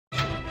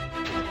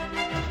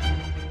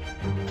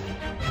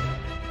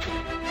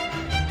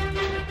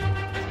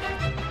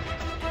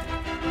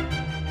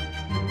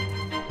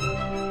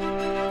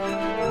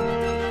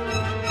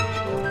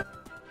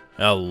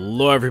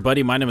Hello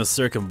everybody, my name is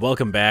Cirque and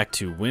welcome back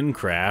to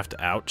WynnCraft.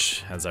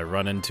 Ouch, as I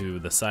run into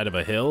the side of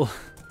a hill.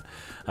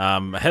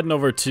 Heading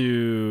over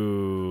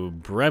to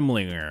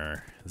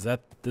Bremlinger. Is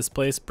that this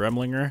place,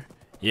 Bremlinger?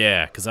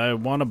 Yeah, because I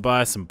want to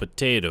buy some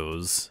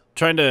potatoes.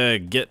 Trying to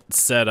get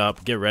set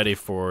up, get ready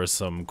for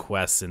some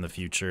quests in the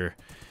future.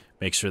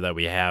 Make sure that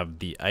we have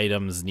the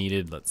items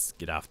needed. Let's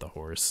get off the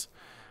horse.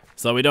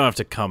 So we don't have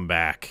to come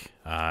back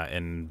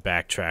and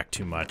backtrack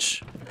too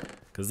much.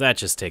 Because that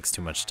just takes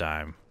too much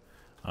time.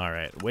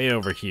 Alright, way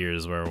over here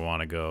is where we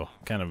want to go.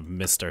 Kind of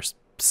missed our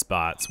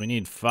spots. We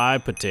need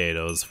 5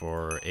 potatoes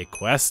for a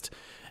quest.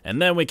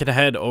 And then we can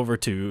head over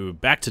to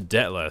back to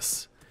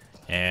Detlas.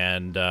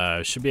 And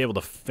should be able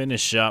to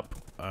finish up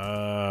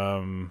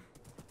a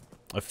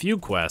few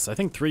quests. I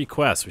think 3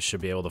 quests we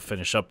should be able to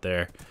finish up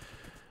there.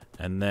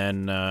 And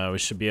then we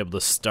should be able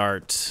to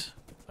start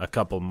a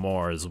couple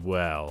more as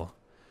well.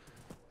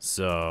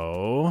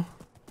 So,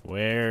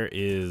 where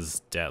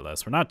is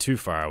Detlas? We're not too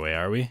far away,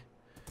 are we?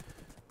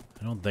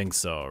 I don't think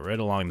so. Right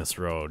along this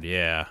road,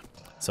 yeah.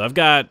 So I've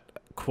got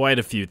quite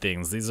a few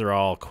things. These are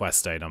all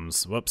quest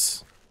items.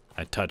 Whoops.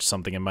 I touched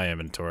something in my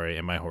inventory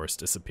and my horse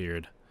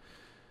disappeared.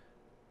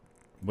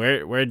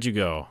 Where'd you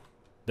go?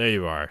 There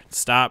you are.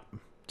 Stop.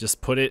 Just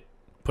put it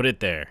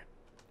there.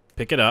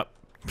 Pick it up.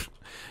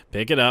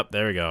 Pick it up.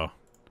 There we go.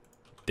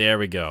 There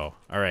we go.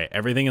 Alright,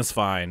 everything is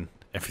fine.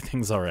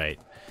 Everything's alright.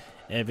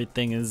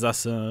 Everything is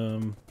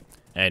awesome.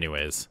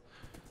 Anyways.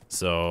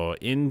 So,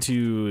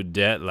 into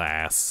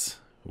Detlas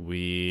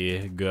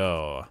we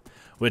go.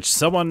 Which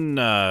someone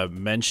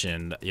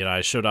mentioned, you know,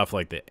 I showed off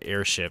like the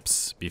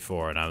airships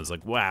before and I was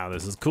like, wow,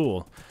 this is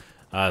cool.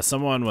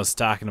 Someone was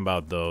talking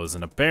about those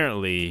and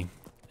apparently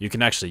you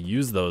can actually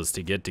use those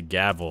to get to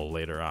Gavel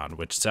later on,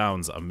 which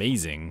sounds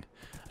amazing.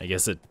 I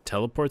guess it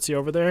teleports you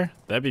over there?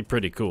 That'd be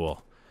pretty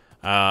cool.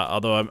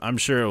 Although I'm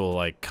sure it will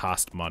like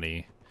cost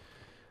money,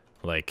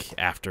 like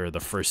after the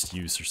first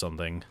use or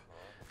something.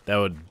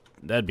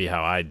 That'd be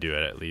how I'd do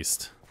it at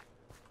least.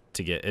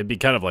 It'd be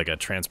kind of like a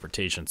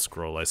transportation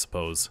scroll, I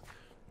suppose.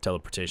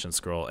 Teleportation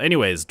scroll.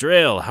 Anyways,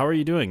 Drail, how are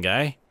you doing,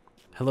 guy?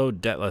 Hello,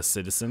 Detlas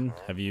citizen.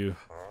 Have you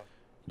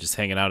just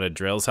hanging out at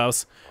Drail's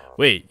house?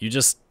 Wait, you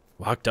just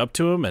walked up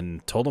to him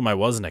and told him I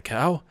wasn't a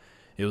cow?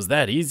 It was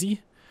that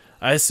easy?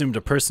 I assumed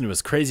a person who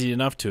was crazy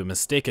enough to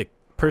mistake a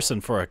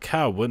person for a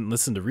cow wouldn't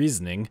listen to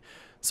reasoning,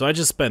 so I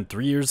just spent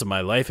 3 years of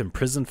my life in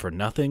prison for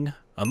nothing.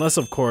 Unless,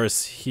 of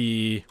course,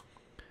 he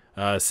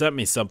sent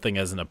me something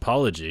as an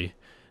apology.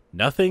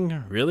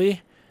 Nothing?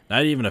 Really?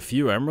 Not even a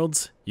few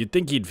emeralds? You'd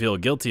think he'd feel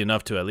guilty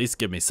enough to at least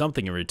give me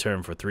something in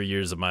return for 3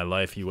 years of my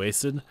life he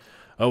wasted.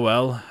 Oh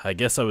well, I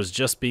guess I was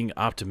just being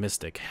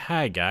optimistic.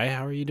 Hi, guy.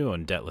 How are you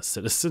doing, Detlas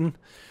citizen?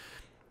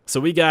 So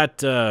we got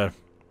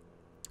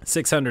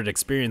 600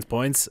 experience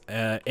points,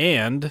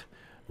 and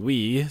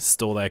we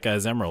stole that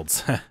guy's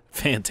emeralds.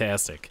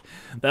 Fantastic.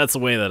 That's the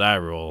way that I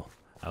roll.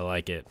 I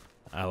like it.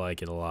 I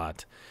like it a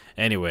lot.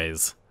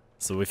 Anyways,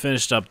 so we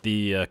finished up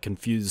the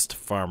confused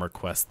farmer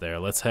quest there.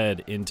 Let's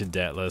head into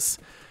Detlas.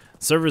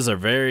 Servers are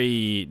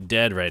very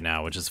dead right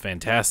now, which is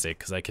fantastic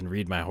because I can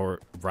read my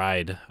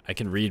I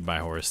can read my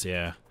horse,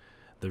 yeah.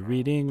 The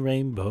reading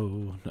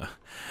rainbow.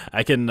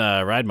 I can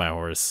ride my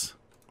horse.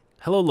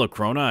 Hello,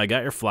 Locrona. I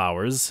got your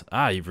flowers.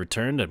 Ah, you've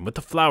returned, and with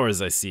the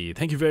flowers I see.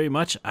 Thank you very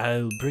much.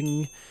 I'll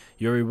bring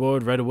your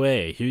reward right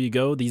away. Here you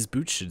go. These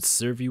boots should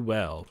serve you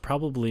well.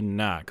 Probably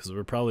not, because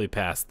we're probably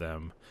past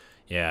them.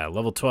 Yeah,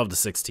 level 12 to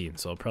 16,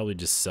 so I'll probably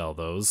just sell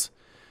those.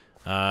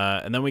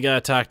 And then we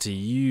gotta talk to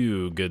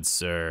you, good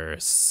sir.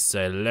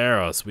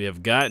 Celeros, we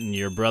have gotten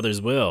your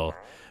brother's will.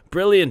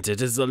 Brilliant.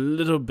 It is a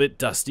little bit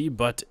dusty,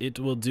 but it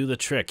will do the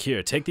trick.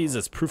 Here, take these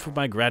as proof of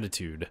my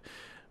gratitude.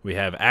 We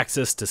have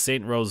access to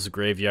St. Rose's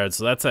graveyard,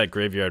 so that's that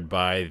graveyard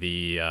by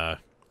the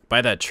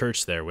by that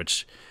church there,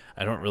 which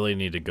I don't really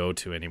need to go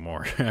to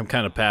anymore. I'm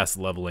kind of past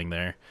leveling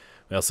there.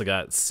 We also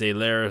got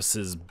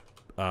Celeros's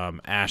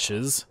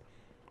ashes.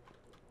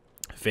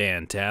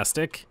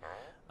 Fantastic.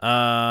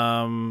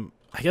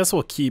 I guess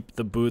we'll keep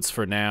the boots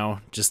for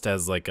now, just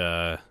as like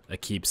a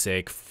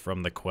keepsake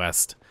from the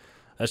quest.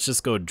 Let's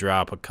just go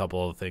drop a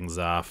couple of things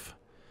off.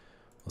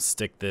 We'll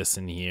stick this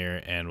in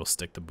here, and we'll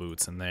stick the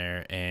boots in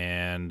there,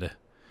 and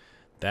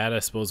that I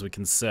suppose we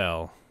can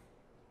sell.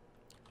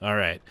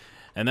 Alright,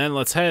 and then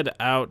let's head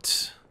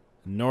out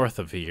north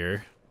of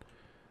here.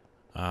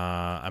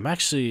 I'm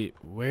actually,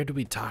 where do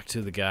we talk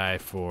to the guy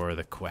for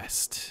the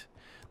quest?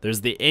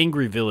 There's the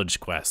Angry Village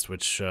quest,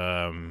 which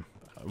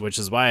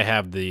is why I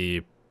have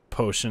the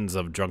potions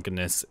of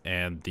drunkenness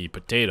and the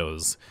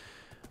potatoes,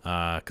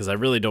 because I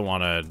really don't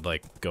want to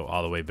like go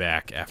all the way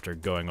back after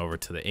going over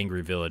to the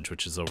Angry Village,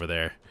 which is over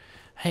there.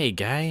 Hey,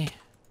 guy,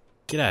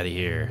 get out of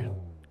here!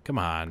 Come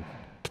on,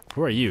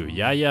 who are you?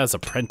 Yaya's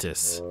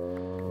apprentice.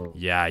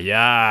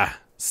 Yeah.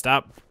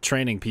 Stop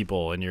training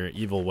people in your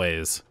evil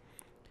ways.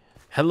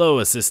 Hello,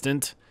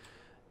 assistant.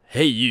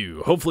 Hey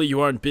you, hopefully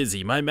you aren't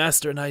busy. My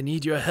master and I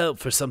need your help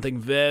for something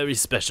very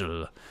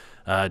special.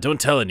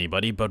 Don't tell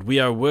anybody, but we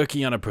are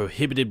working on a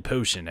prohibited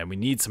potion and we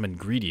need some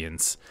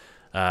ingredients.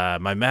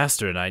 My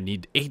master and I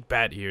need 8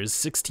 bat ears,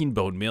 16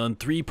 bone meal, and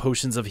 3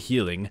 potions of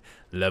healing,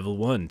 level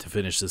 1 to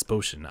finish this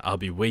potion. I'll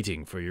be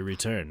waiting for your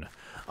return.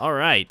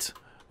 Alright.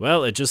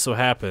 Well, it just so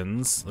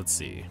happens, let's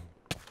see.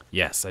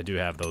 Yes, I do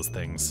have those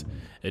things.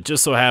 It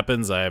just so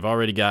happens I've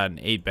already gotten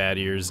 8 bat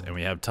ears, and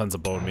we have tons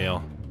of bone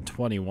meal.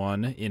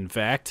 21, in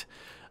fact.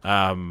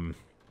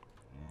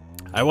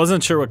 I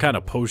wasn't sure what kind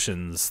of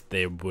potions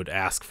they would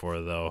ask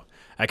for, though.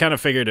 I kind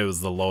of figured it was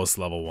the lowest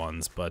level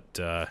ones, but,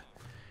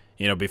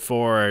 you know,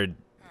 before,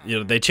 you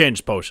know, they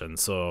changed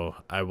potions, so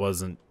I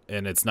wasn't,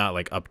 and it's not,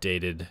 like,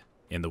 updated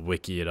in the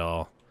wiki at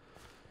all.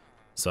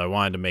 So I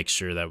wanted to make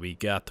sure that we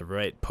got the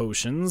right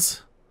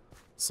potions.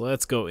 So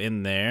let's go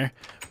in there.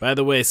 By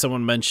the way,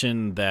 someone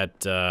mentioned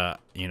that,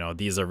 you know,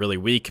 these are really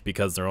weak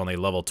because they're only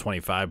level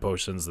 25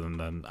 potions, and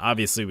then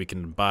obviously we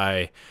can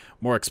buy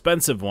more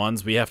expensive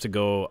ones. We have to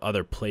go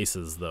other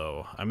places,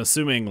 though. I'm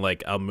assuming,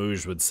 like,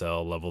 Almouge would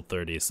sell level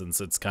 30 since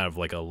it's kind of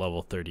like a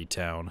level 30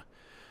 town.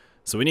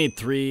 So we need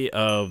 3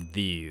 of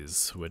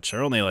these, which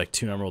are only like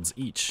 2 emeralds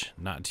each.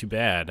 Not too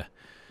bad.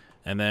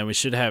 And then we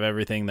should have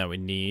everything that we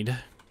need.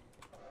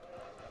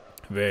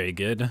 Very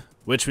good.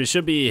 Which we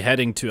should be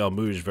heading to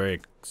Almouge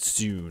very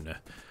soon.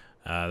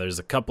 There's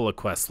a couple of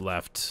quests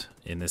left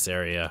in this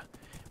area.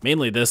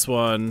 Mainly this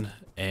one,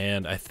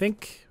 and I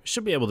think we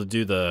should be able to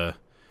do the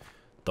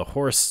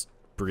horse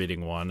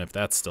breeding one, if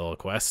that's still a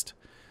quest.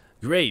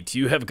 Great,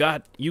 you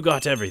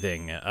got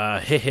everything.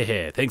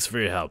 Hehehe, thanks for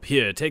your help.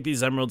 Here, take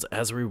these emeralds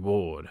as a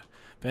reward.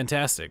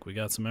 Fantastic, we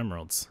got some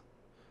emeralds.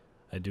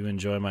 I do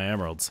enjoy my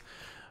emeralds.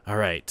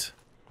 Alright.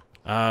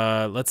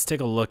 Let's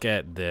take a look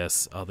at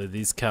this. Although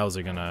these cows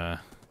are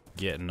gonna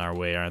get in our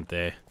way, aren't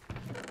they?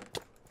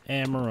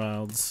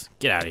 Emeralds.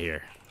 Get out of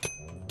here.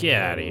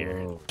 Get out of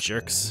here,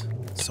 jerks.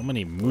 So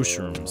many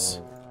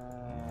mushrooms.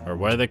 Or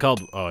what are they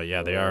called? Oh,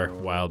 yeah, they are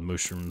wild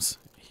mushrooms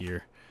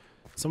here.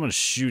 Someone's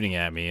shooting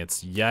at me.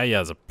 It's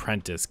Yaya's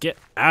apprentice. Get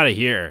out of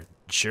here,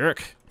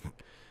 jerk.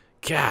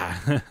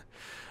 God.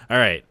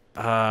 Alright.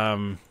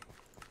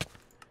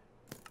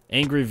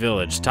 Angry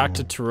Village. Talk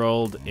to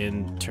Torold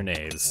in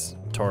Ternaves.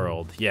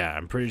 Torold. Yeah,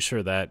 I'm pretty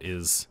sure that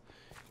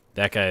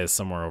guy is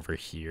somewhere over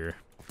here.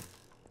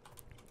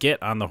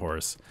 Get on the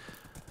horse.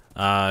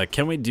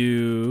 Can we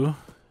do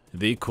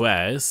the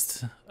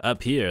quest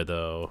up here,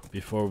 though,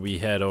 before we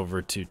head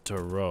over to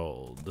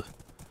Torold?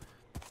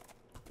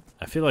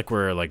 I feel like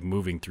we're, like,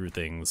 moving through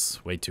things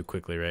way too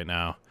quickly right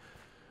now.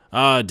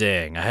 Oh,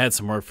 dang. I had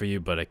some work for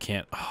you, but I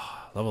can't.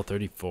 Oh, level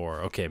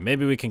 34. Okay,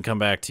 maybe we can come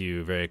back to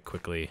you very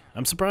quickly.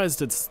 I'm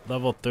surprised it's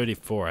level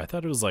 34. I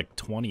thought it was, like,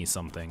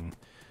 20-something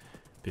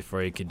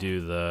before you could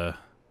do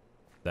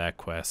that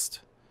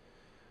quest.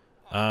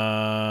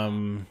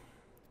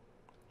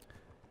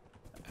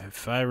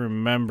 If I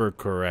remember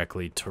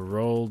correctly,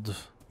 Torold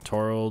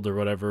or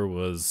whatever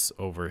was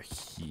over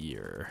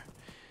here.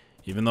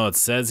 Even though it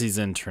says he's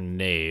in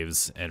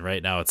Ternaves, and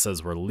right now it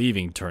says we're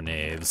leaving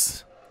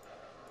Ternaves,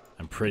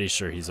 I'm pretty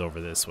sure he's over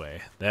this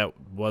way. That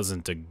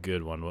wasn't a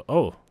good one.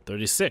 Oh,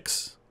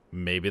 36.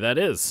 Maybe that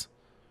is.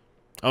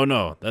 Oh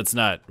no, that's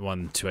not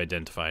one to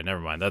identify. Never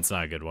mind, that's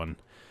not a good one.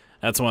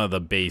 That's one of the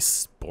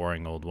base,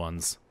 boring old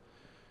ones.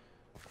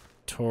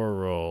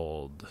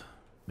 Torold.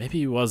 Maybe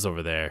he was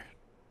over there.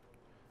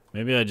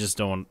 Maybe I just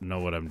don't know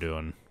what I'm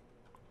doing.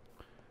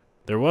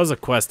 There was a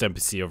quest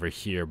NPC over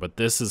here, but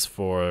this is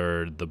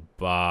for the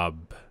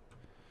Bob.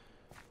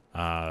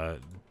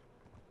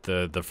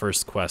 The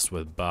first quest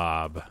with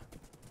Bob.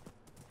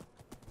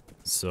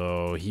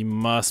 So he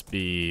must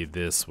be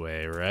this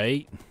way,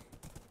 right?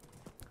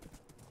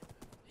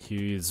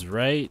 He's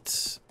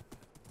right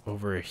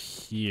over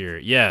here.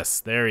 Yes,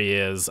 there he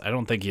is. I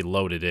don't think he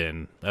loaded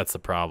in. That's the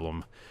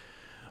problem.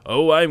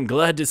 Oh, I'm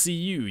glad to see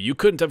you. You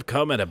couldn't have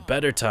come at a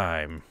better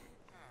time.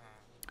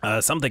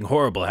 Something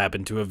horrible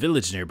happened to a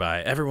village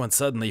nearby. Everyone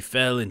suddenly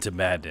fell into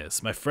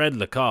madness. My friend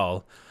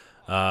Lacal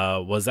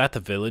was at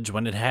the village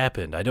when it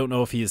happened. I don't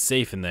know if he is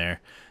safe in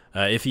there.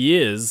 If he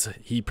is,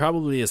 he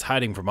probably is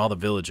hiding from all the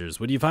villagers.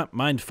 Would you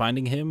mind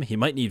finding him? He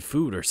might need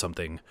food or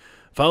something.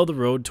 Follow the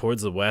road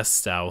towards the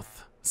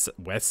west-south.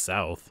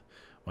 West-south?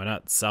 Why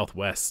not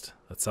southwest?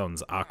 That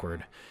sounds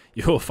awkward.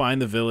 You will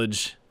find the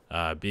village.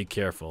 Be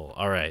careful.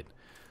 Alright.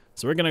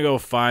 So we're gonna go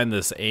find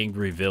this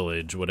angry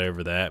village,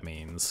 whatever that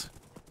means.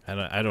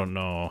 I don't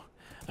know.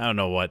 I don't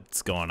know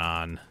what's going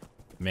on,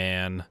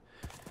 man.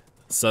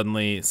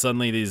 Suddenly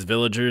these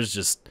villagers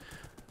just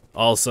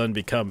all of a sudden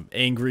become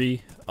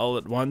angry all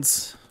at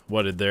once.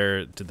 What did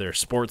their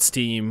sports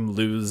team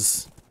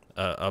lose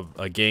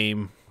a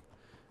game?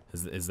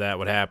 Is that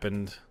what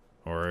happened,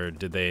 or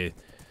did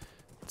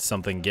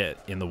something get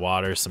in the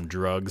water? Some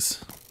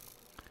drugs?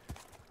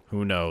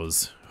 Who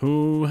knows?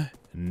 Who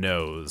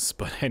knows?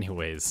 But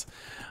anyways,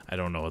 I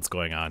don't know what's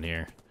going on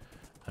here.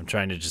 I'm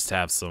trying to just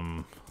have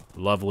some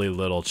lovely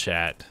little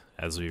chat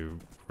as we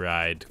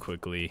ride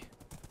quickly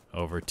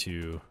over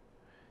to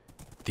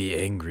the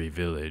angry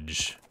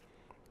village.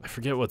 I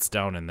forget what's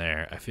down in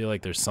there. I feel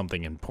like there's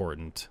something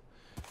important,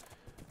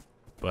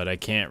 but I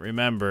can't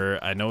remember.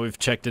 I know we've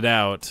checked it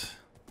out.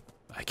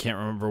 I can't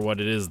remember what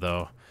it is,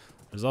 though.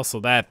 There's also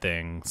that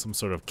thing, some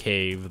sort of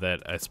cave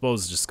that I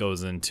suppose just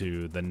goes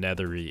into the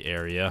nethery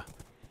area.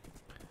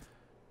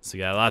 So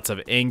you got lots of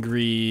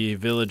angry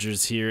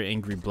villagers here,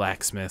 angry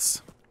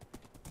blacksmiths.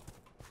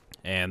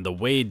 And the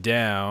way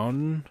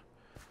down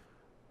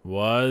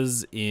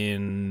was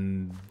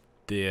in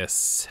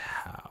this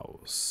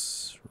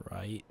house,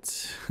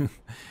 right?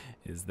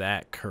 Is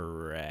that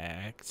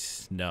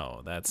correct?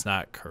 No, that's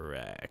not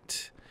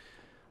correct.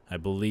 I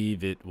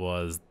believe it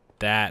was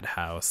that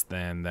house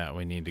then that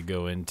we need to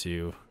go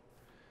into.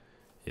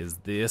 Is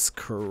this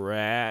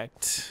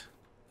correct?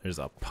 There's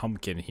a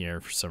pumpkin here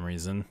for some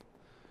reason.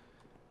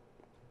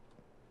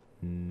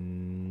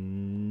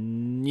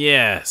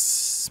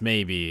 Yes,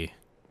 maybe.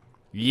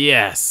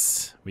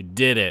 Yes, we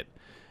did it.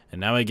 And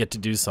now I get to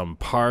do some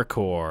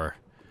parkour.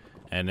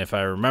 And if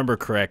I remember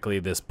correctly,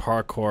 this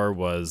parkour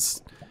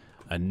was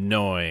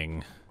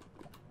annoying.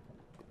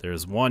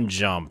 There's one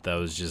jump that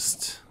was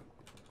just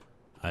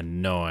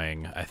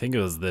annoying. I think it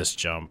was this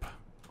jump.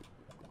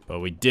 But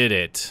we did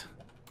it.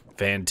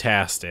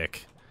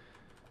 Fantastic.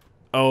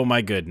 Oh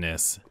my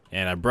goodness.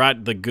 And I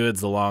brought the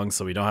goods along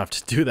so we don't have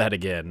to do that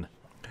again.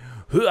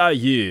 Who are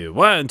you?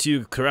 Why aren't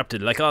you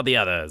corrupted like all the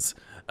others?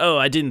 Oh,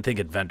 I didn't think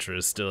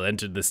adventurers still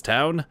entered this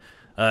town.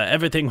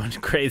 Everything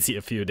went crazy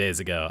a few days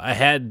ago. I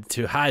had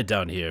to hide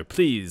down here.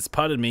 Please,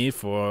 pardon me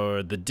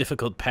for the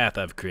difficult path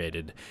I've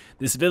created.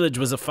 This village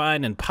was a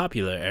fine and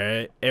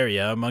popular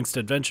area amongst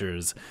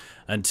adventurers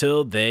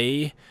until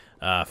they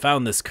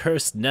found this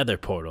cursed nether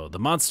portal. The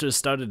monsters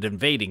started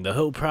invading the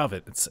whole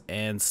province,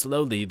 and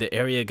slowly the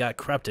area got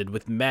corrupted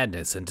with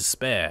madness and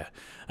despair.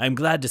 I'm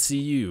glad to see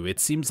you.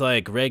 It seems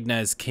like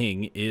Ragnar's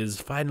king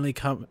is finally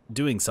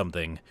doing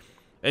something.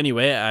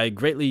 Anyway, I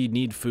greatly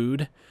need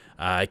food.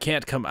 I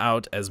can't come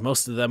out as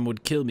most of them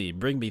would kill me.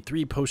 Bring me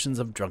 3 potions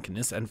of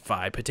drunkenness and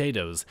 5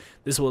 potatoes.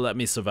 This will let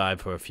me survive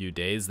for a few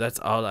days. That's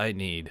all I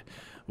need.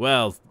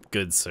 Well,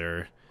 good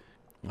sir.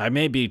 I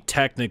may be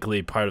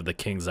technically part of the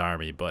king's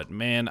army, but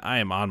man, I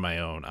am on my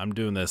own. I'm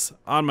doing this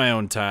on my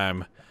own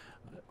time,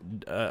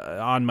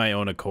 on my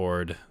own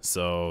accord.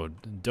 So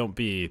don't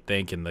be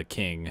thanking the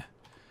king.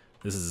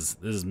 This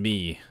is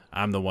me.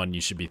 I'm the one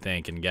you should be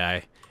thanking,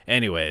 guy.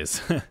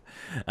 Anyways,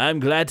 I'm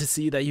glad to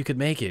see that you could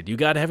make it. You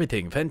got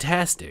everything.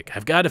 Fantastic.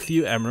 I've got a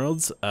few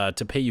emeralds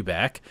to pay you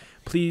back.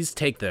 Please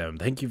take them.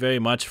 Thank you very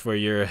much for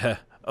your...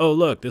 Oh,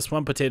 look, this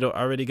one potato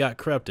already got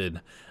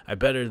corrupted. I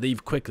better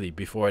leave quickly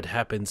before it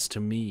happens to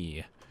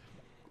me.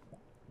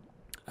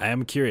 I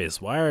am curious.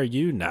 Why are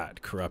you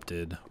not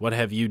corrupted? What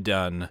have you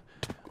done?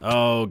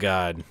 Oh,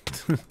 God.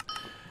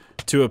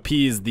 To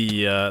appease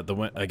the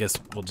I guess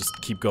we'll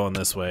just keep going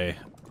this way.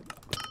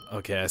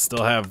 Okay, I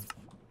still have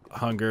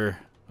hunger.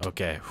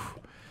 Okay.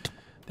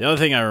 The other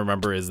thing I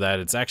remember is that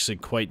it's actually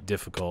quite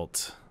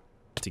difficult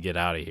to get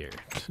out of here.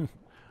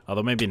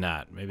 Although maybe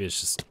not. Maybe it's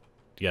just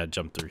you gotta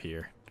jump through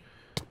here.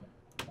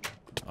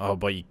 Oh,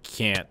 but you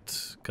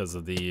can't because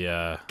of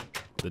the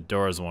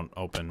doors won't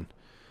open.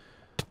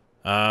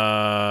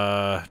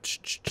 Are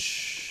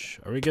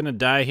we gonna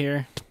die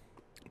here?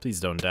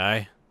 Please don't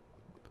die.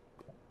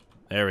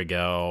 There we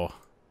go.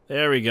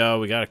 There we go.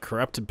 We got a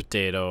corrupted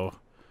potato.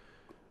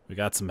 We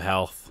got some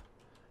health.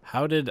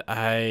 How did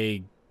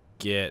I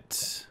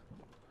get...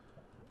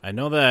 I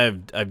know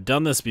that I've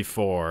done this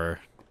before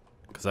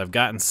because I've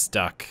gotten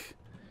stuck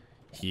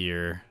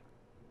here.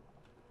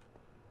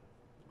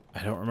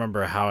 I don't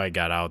remember how I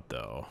got out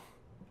though.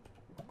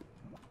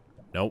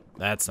 Nope,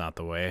 that's not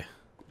the way.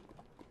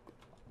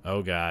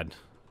 Oh God.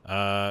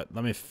 Let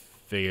me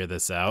figure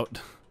this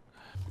out.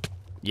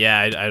 Yeah,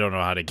 I don't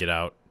know how to get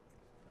out.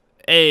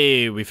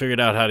 Hey, we figured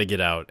out how to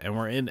get out, and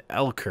we're in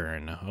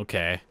Elkern.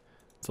 Okay.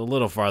 It's a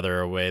little farther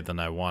away than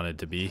I wanted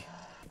to be.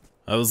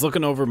 I was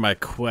looking over my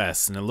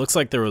quests, and it looks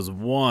like there was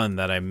one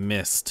that I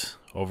missed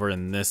over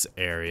in this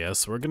area,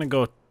 so we're gonna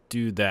go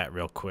do that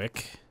real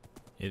quick.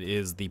 It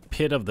is the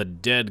Pit of the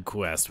Dead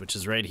quest, which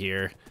is right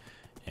here.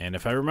 And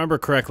if I remember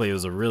correctly, it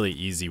was a really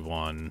easy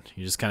one.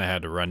 You just kind of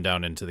had to run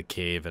down into the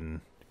cave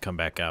and come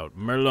back out.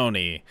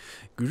 Merloni,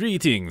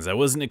 greetings. I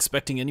wasn't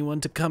expecting anyone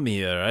to come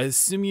here. I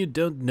assume you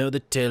don't know the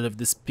tale of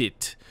this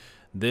pit.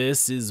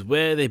 This is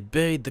where they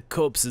buried the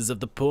corpses of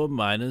the poor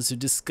miners who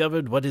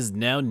discovered what is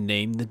now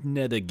named the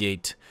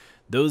Nethergate.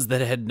 Those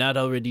that had not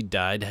already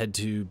died had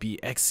to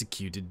be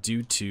executed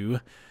due to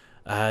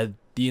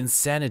the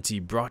insanity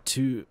brought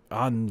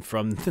on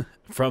from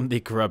the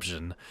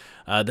corruption.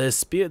 Their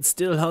spirits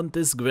still haunt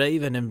this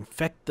grave and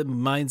infect the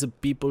minds of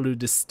people who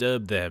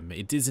disturb them.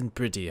 It isn't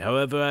pretty.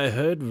 However, I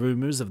heard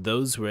rumors of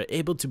those who are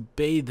able to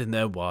bathe in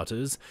their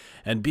waters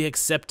and be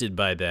accepted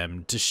by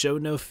them. To show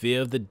no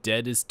fear of the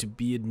dead is to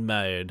be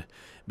admired.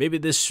 Maybe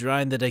this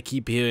shrine that I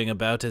keep hearing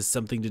about has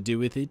something to do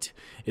with it.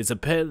 It's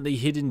apparently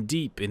hidden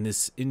deep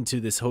into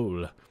this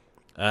hole.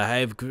 I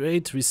have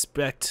great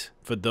respect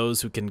for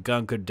those who can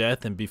conquer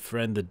death and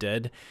befriend the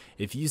dead.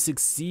 If you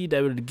succeed,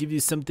 I will give you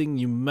something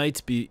you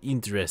might be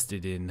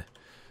interested in.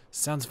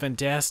 Sounds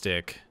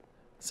fantastic.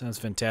 Sounds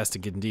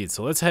fantastic indeed.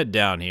 So let's head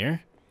down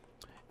here,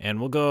 and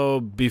we'll go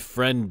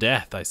befriend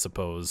death, I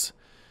suppose.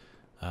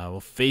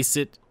 We'll face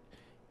it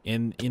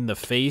in the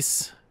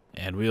face,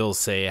 and we'll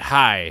say,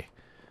 "Hi,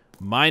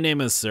 my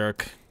name is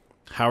Cirque.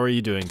 How are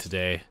you doing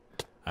today?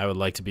 I would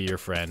like to be your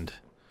friend."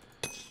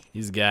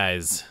 These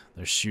guys,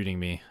 they're shooting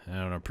me. I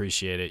don't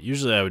appreciate it.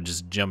 Usually I would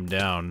just jump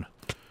down.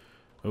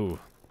 Oh,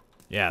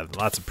 yeah,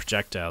 lots of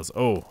projectiles.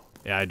 Oh,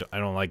 yeah, I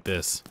don't like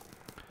this.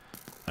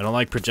 I don't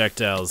like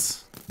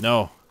projectiles.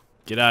 No,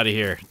 get out of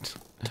here.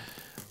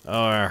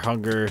 Oh, our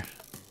hunger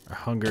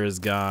is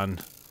gone.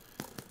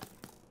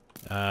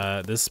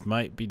 This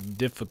might be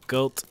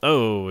difficult.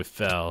 Oh, it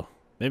fell.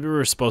 Maybe we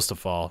were supposed to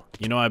fall.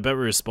 You know, I bet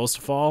we were supposed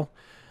to fall.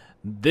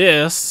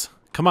 This,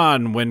 come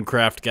on,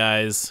 WynnCraft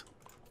guys.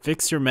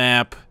 Fix your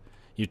map.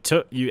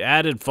 You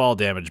added fall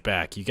damage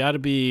back. You gotta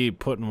be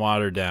putting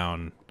water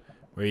down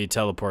where you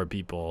teleport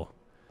people.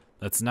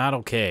 That's not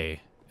okay.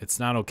 It's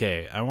not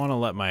okay. I want to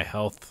let my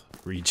health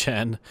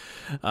regen.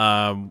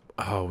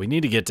 Oh, we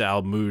need to get to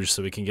Almouge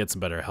so we can get some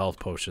better health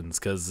potions,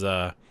 because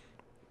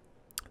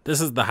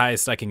this is the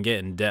highest I can get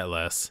in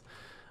Detlas.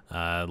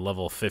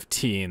 Level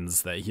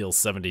 15s that heals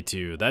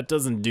 72. That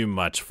doesn't do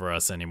much for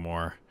us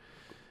anymore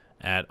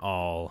at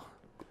all.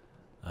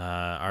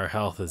 Our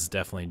health has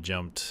definitely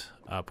jumped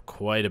up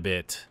quite a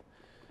bit.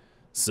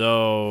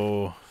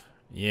 So,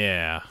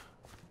 yeah.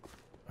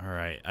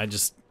 Alright,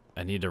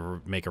 I need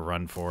to make a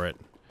run for it.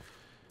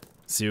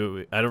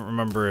 See, I don't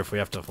remember if we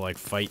have to, like,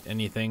 fight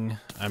anything.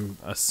 I'm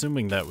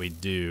assuming that we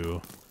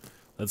do.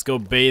 Let's go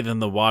bathe in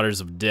the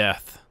waters of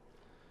death.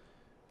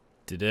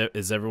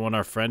 Is everyone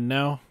our friend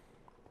now?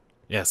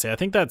 Yeah, see, I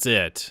think that's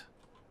it.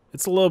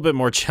 It's a little bit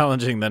more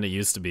challenging than it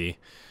used to be.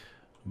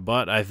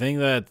 But I think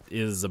that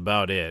is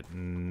about it.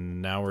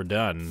 And now we're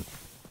done.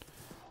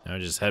 Now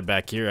just head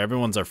back here.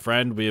 Everyone's our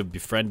friend. We have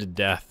befriended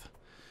death.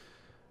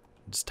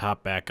 Just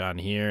hop back on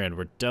here, and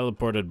we're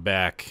teleported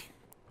back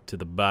to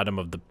the bottom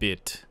of the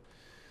pit.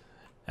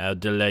 How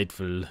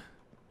delightful.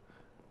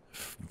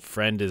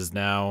 Friend is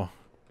now...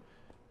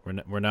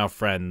 We're now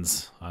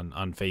friends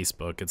on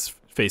Facebook. It's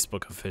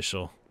Facebook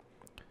official.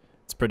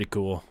 It's pretty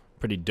cool.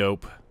 Pretty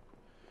dope.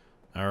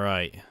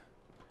 Alright.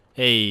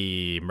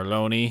 Hey,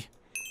 Merloni.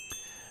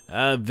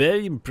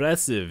 Very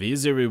impressive.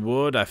 Here's your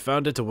reward. I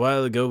found it a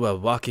while ago while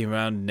walking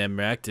around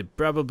Nemract. It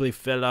probably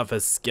fell off a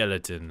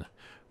skeleton.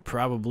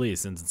 Probably,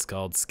 since it's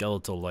called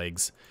skeletal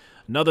legs.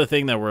 Another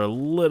thing that we're a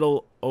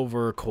little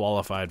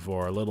overqualified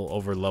for, a little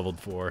over-leveled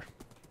for.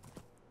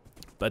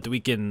 But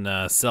we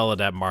can sell it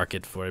at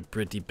market for a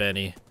pretty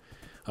penny.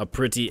 A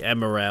pretty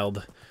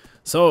emerald.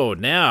 So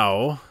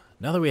now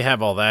that we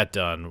have all that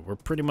done, we're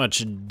pretty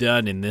much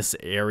done in this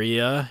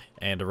area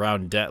and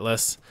around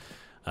Detlas.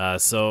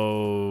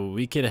 So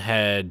we can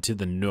head to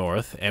the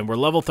north, and we're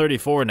level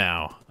 34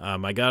 now.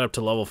 I got up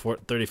to level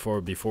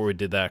 34 before we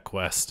did that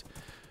quest,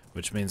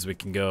 which means we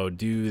can go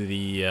do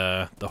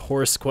the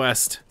horse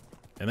quest,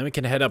 and then we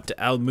can head up to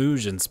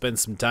Almouge and spend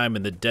some time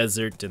in the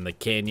desert and the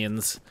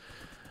canyons.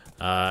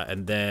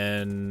 And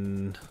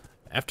then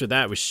after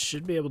that, we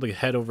should be able to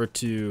head over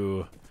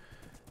to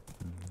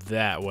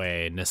that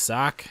way,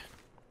 Nisak.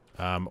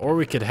 Or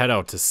we could head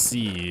out to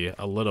sea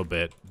a little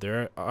bit.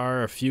 There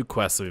are a few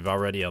quests that we've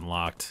already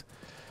unlocked,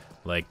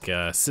 like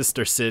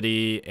Sister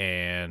City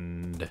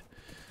and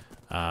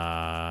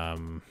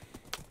the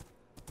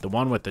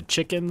one with the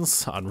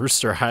chickens on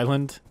Rooster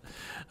Island,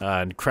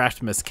 and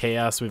Craft Miss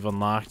Chaos we've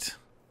unlocked.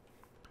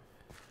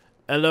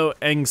 Hello,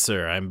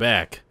 Engser, I'm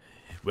back.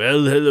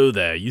 Well, hello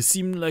there. You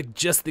seem like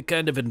just the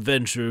kind of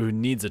adventurer who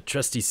needs a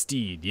trusty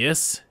steed,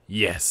 yes?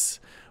 Yes.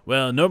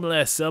 Well, normally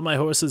I sell my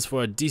horses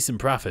for a decent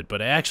profit,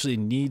 but I actually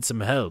need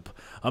some help.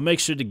 I'll make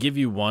sure to give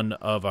you one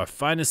of our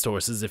finest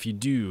horses if you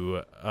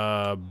do.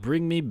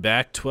 Bring me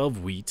back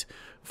 12 wheat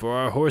for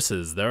our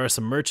horses. There are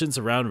some merchants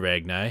around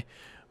Ragnai.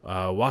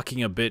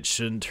 Walking a bit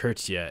shouldn't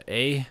hurt ya,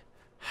 eh?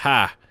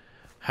 Ha!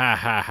 Ha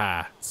ha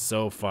ha.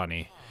 So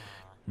funny.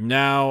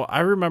 Now, I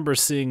remember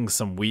seeing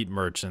some wheat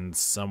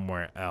merchants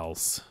somewhere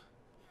else.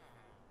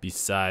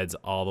 Besides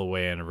all the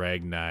way in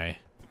Ragnai.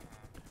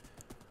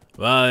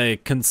 Well, I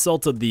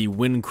consulted the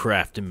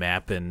WynnCraft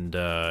map, and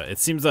it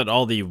seems that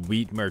all the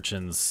wheat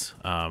merchants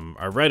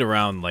are right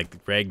around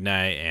like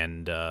Ragnai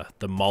and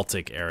the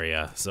Maltic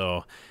area.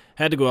 So,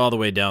 had to go all the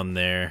way down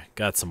there,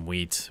 got some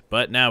wheat,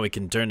 but now we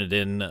can turn it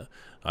in.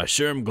 I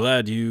sure am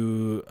glad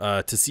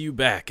to see you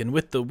back, and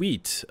with the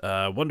wheat,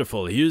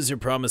 wonderful. Here's your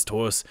promised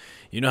horse.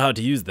 You know how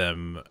to use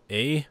them,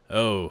 eh?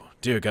 Oh,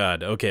 dear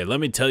God. Okay, let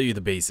me tell you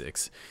the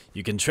basics.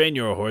 You can train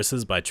your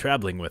horses by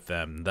traveling with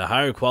them. The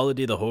higher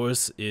quality the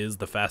horse is,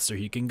 the faster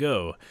he can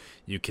go.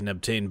 You can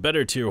obtain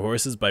better tier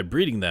horses by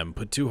breeding them.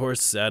 Put 2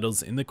 horse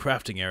saddles in the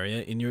crafting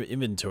area in your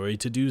inventory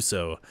to do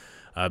so.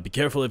 Be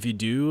careful if you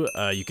do.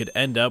 You could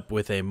end up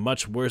with a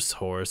much worse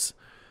horse.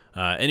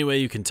 Anyway,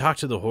 you can talk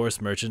to the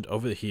horse merchant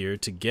over here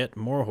to get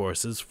more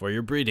horses for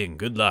your breeding.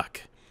 Good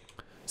luck.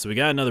 So we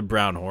got another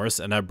brown horse,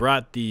 and I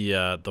brought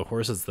the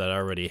horses that I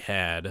already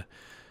had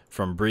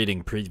from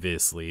breeding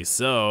previously.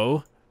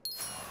 So,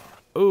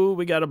 ooh,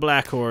 we got a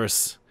black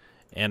horse,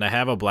 and I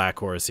have a black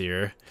horse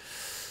here.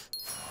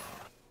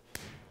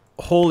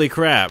 Holy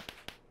crap!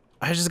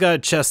 I just got a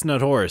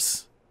chestnut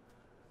horse.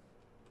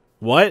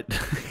 What?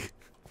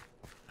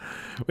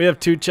 We have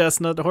 2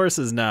 chestnut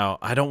horses now.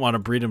 I don't want to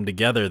breed them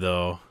together,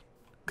 though.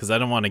 Because I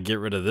don't want to get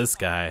rid of this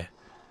guy.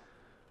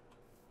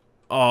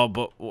 Oh,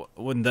 but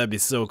wouldn't that be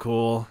so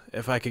cool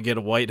if I could get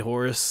a white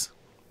horse?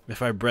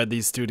 If I bred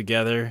these 2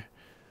 together?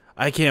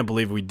 I can't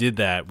believe we did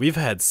that. We've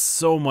had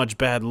so much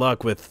bad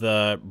luck with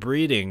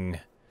breeding.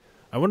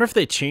 I wonder if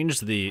they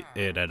changed it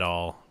at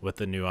all with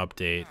the new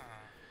update.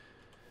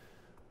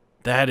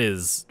 That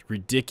is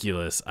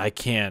ridiculous. I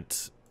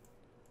can't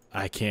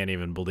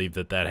even believe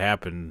that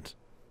happened.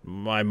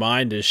 My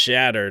mind is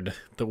shattered.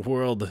 The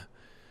world,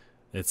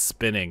 it's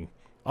spinning.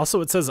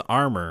 Also, it says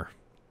armor.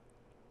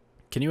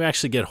 Can you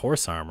actually get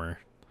horse armor?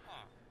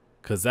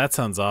 Because that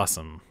sounds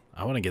awesome.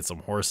 I want to get some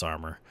horse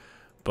armor.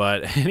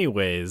 But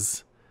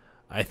anyways,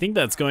 I think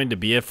that's going to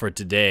be it for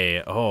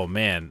today. Oh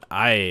man,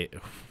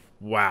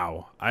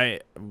 wow.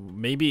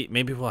 Maybe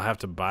we'll have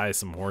to buy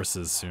some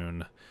horses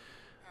soon.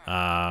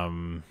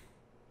 I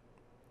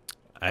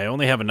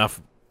only have enough.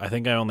 I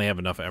think I only have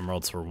enough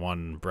emeralds for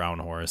 1 brown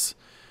horse.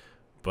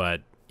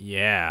 But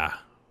yeah,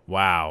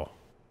 wow.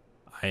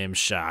 I am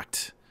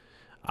shocked.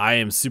 I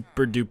am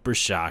super duper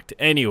shocked.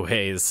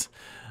 Anyways,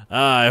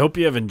 I hope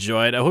you have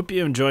enjoyed. I hope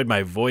you enjoyed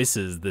my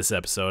voices this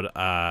episode.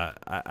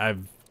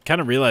 I've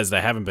kind of realized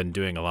I haven't been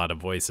doing a lot of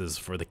voices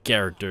for the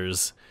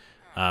characters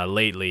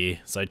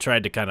lately, so I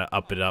tried to kind of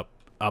up it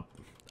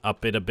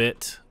a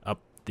bit, up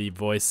the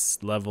voice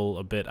level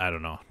a bit. I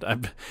don't know.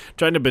 I've been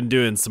trying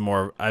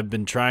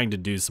to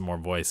do some more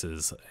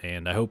voices,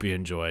 and I hope you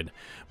enjoyed.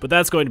 But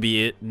that's going to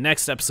be it.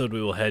 Next episode,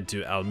 we will head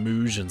to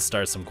Almouge and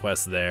start some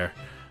quests there.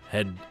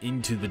 Head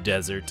into the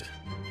desert.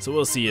 So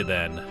we'll see you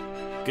then.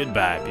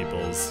 Goodbye,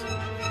 peoples.